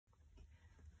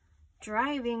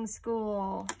Driving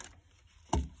school.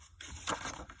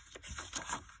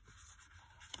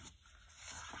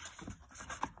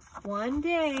 One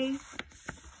day,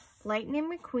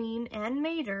 Lightning McQueen and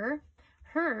Mater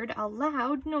heard a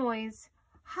loud noise.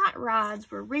 Hot rods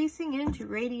were racing into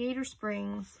Radiator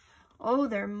Springs. Oh,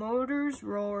 their motors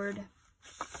roared.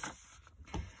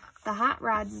 The hot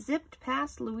rods zipped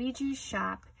past Luigi's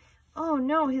shop. Oh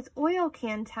no, his oil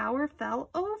can tower fell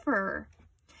over.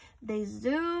 They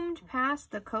zoomed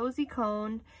past the cozy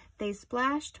cone. They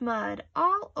splashed mud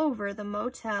all over the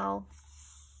motel.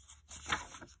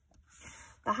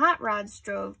 The hot rods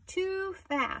drove too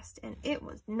fast, and it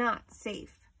was not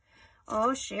safe.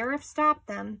 Oh, Sheriff stopped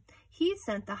them. He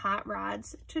sent the hot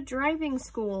rods to driving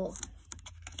school.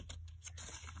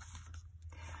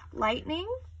 Lightning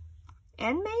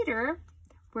and Mater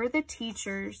were the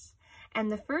teachers,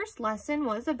 and the first lesson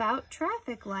was about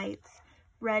traffic lights.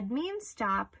 Red means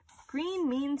stop, green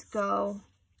means go.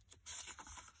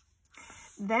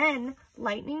 Then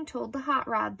Lightning told the hot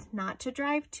rods not to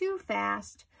drive too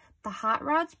fast. The hot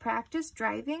rods practiced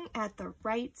driving at the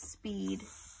right speed.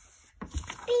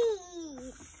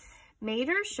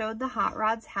 Mater showed the hot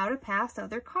rods how to pass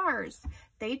other cars.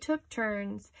 They took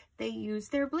turns. They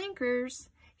used their blinkers.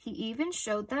 He even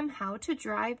showed them how to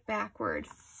drive backward.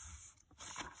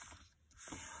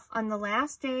 On the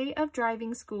last day of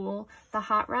driving school, the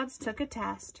hot rods took a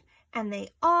test, and they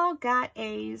all got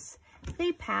A's.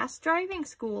 They passed driving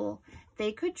school.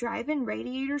 They could drive in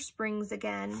Radiator Springs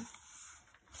again.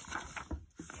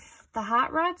 The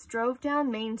hot rods drove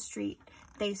down Main Street.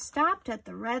 They stopped at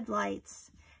the red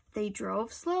lights. They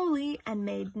drove slowly and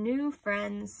made new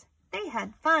friends. They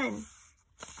had fun.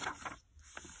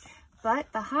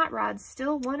 But the hot rods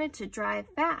still wanted to drive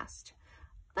fast.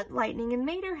 But Lightning and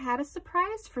Mater had a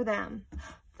surprise for them.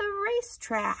 The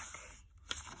racetrack.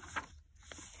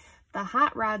 The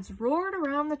hot rods roared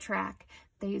around the track.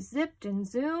 They zipped and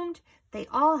zoomed. They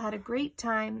all had a great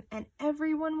time, and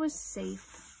everyone was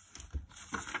safe.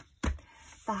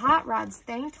 The hot rods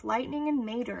thanked Lightning and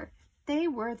Mater. They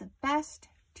were the best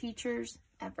teachers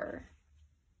ever.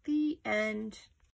 The end.